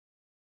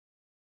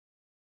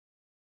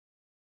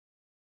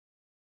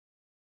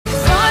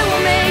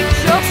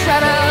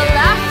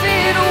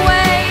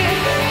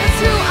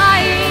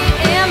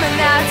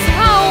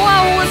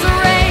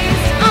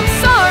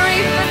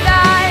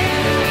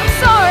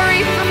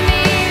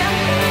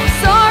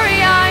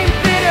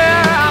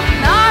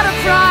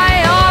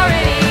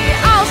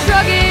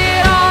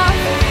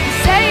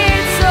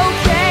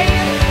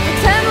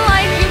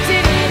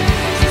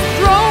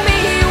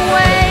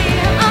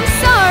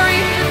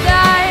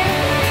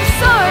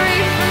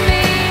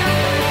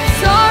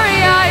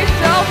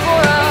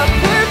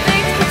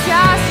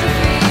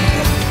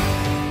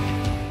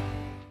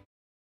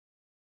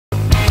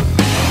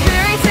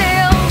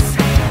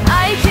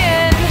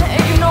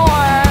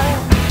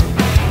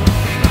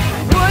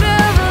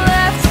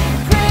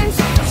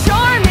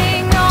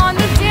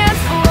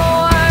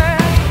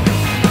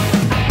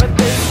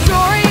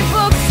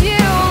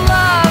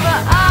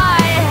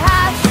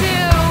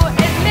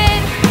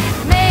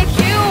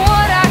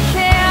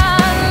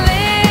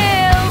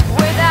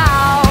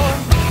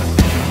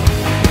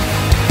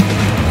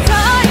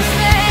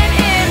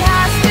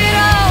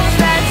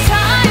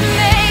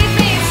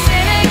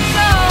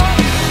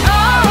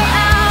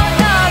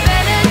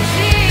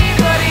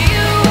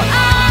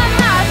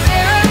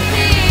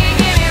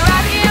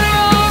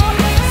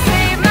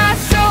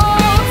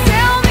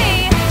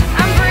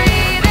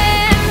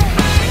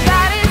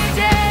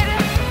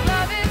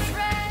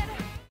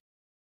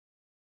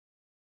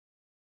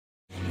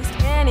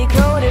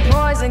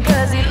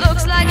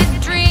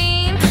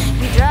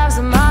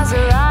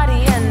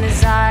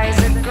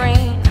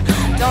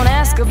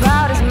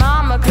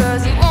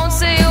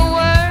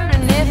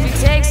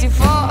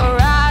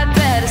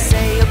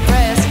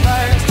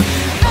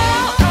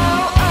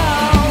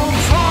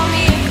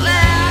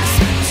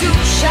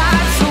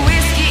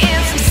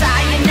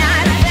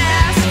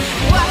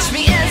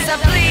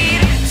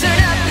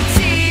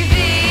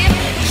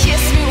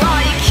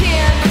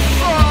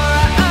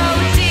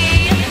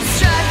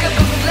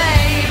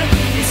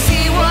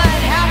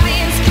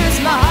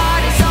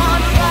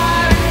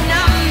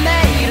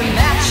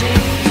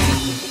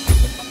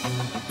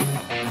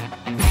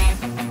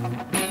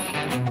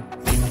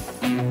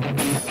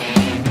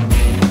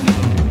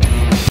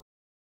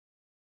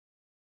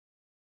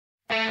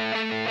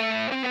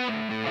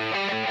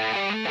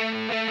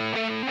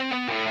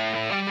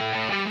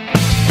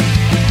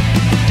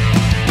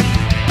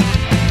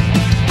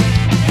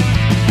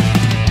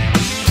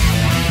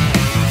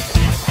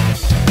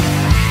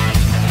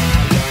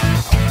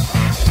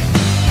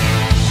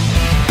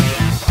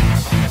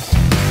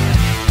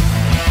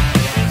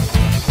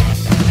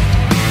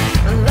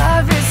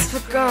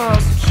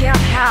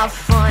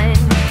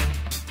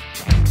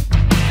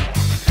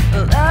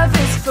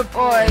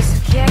boys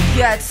can't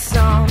get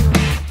some.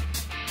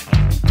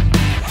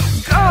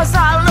 Girls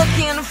are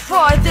looking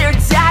for their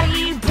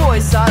daddy,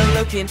 boys are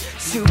looking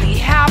to be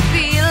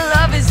happy.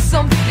 Love is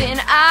something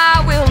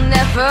I will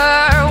never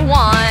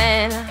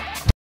want.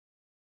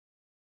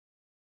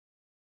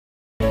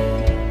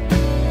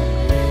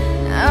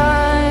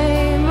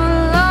 I'm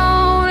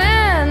alone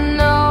and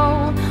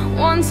no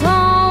one's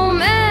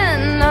home,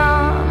 and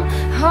I'm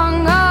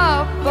hung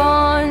up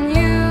on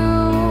you.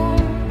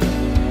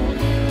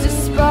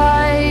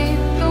 Despite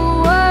the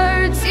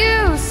words you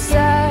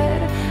said,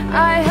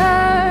 I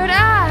heard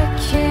I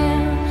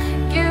can't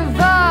give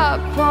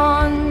up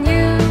on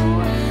you.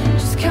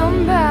 Just come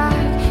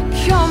back,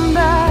 come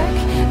back,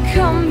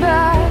 come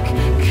back,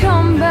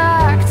 come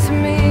back to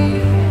me.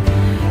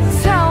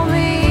 Tell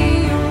me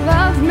you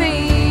love me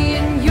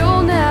and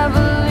you'll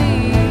never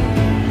leave.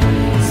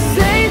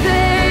 Say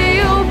that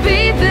you'll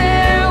be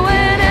there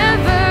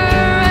whenever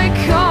I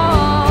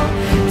call.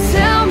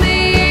 Tell me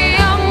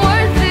I'm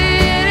worth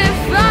it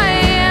if I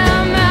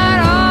am at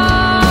all.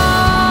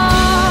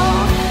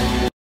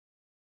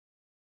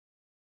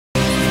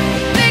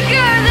 The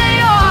bigger they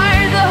are,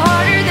 the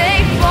harder they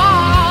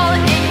fall,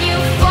 and you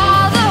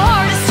fall the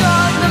hardest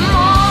of them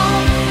all.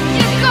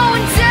 You're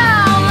going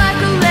down like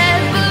a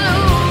lead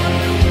balloon.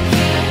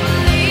 Can't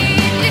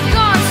believe you're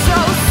gone so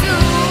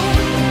soon.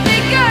 The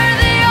bigger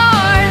they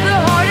are, the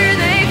harder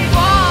they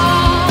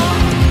fall,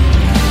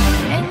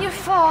 and you're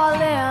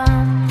falling.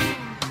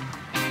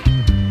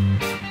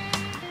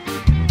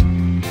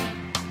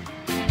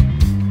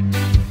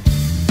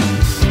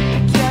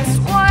 Guess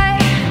what?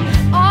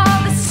 All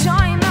this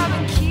time I've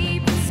been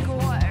keeping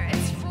score.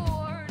 It's 4.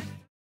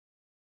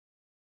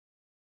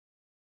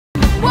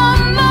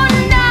 One more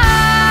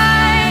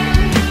night.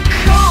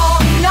 Call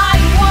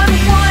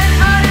 911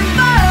 an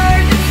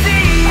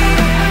emergency.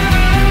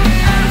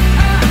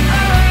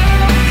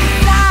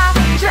 I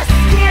just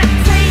can't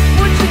take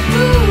what you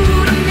do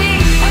to me.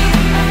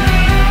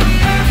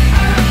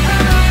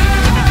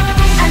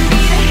 I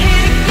need a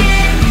hit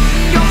again.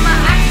 You're my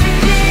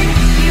oxygen,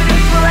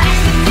 beautiful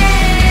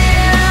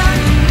accident.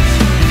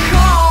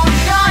 Call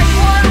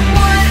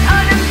 911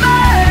 an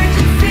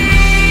emergency.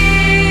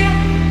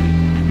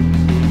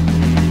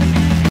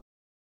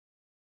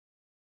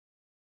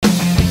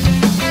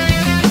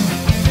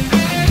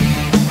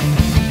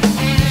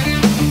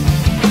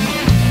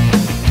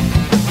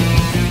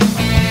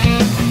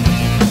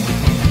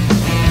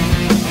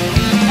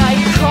 I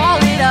call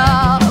it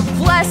a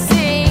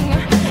blessing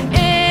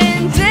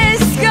in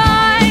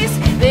disguise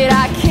that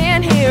I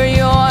can't hear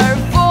your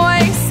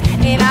voice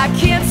and I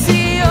can't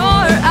see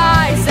your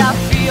eyes. I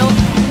feel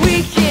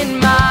weak in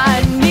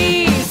my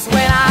knees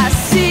when I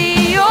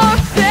see your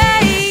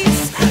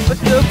face, but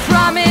the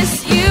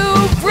promise you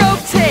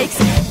broke takes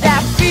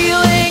that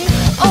feeling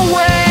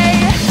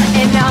away.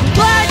 And I'm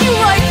glad you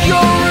like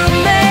your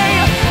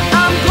roommate.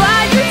 I'm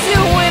glad you're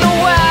doing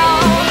well.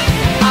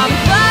 I'm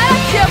glad I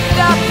kept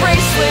that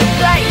bracelet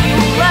that you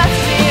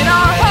left in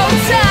our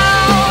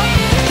hotel.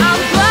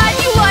 I'm glad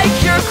you like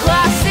your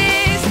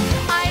classes.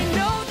 I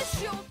know that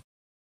you'll.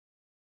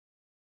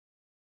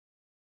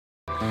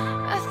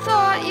 I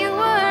thought you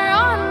were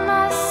on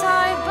my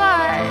side,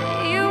 but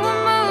you were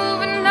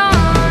moving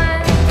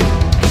on.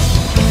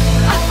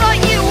 I thought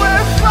you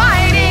were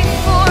fighting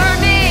for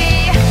me.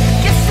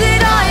 Guess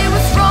that I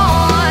was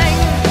wrong.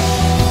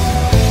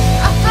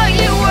 I thought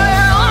you were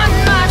on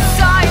my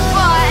side,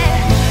 but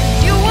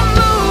you were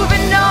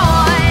moving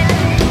on.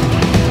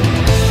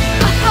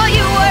 I thought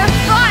you were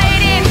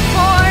fighting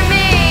for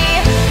me.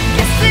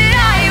 Guess that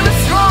I was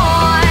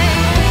wrong.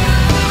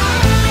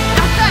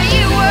 I thought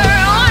you were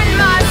on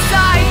my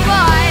side,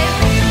 but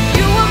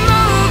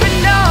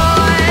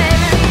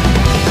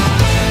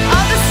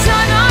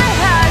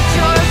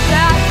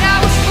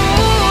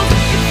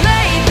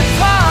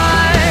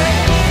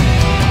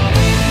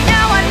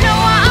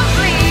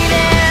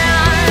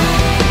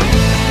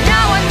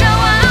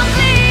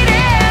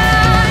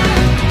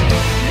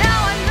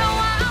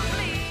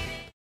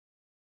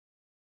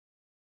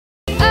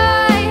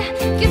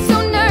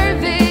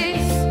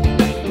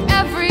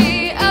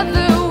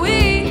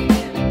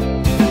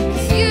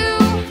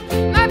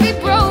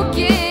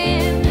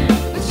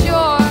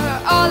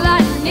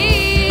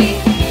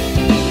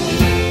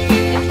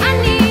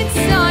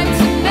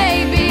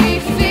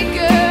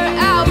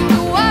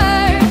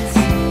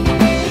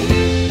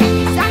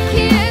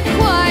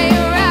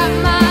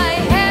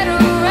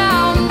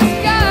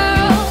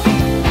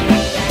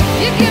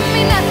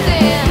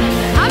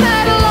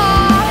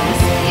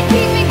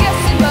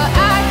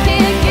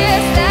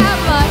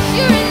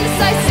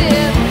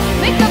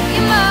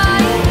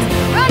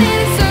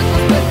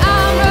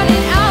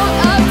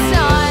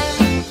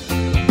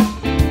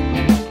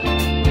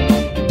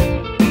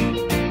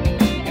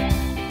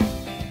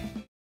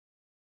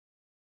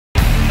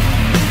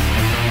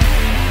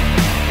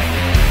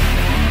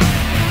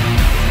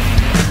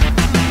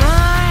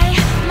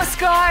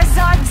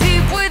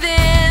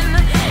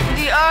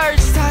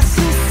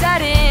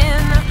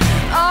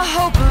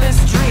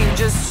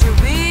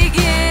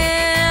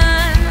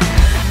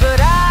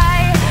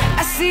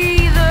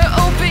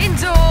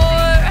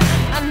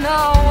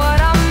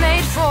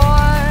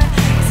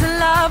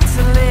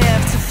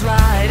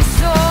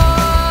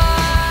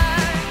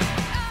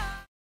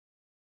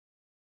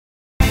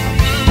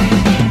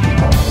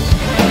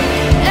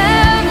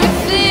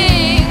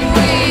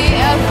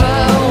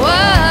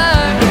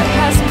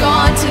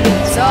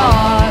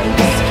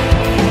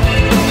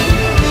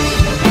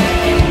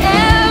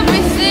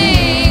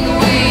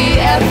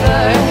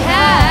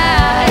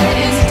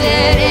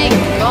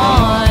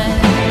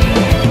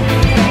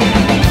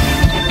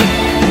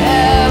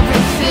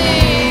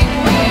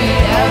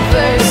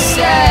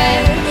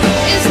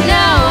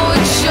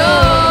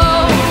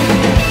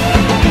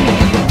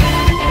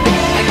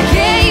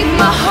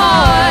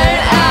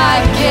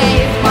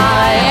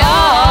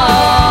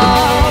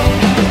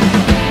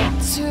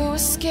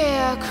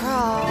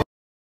across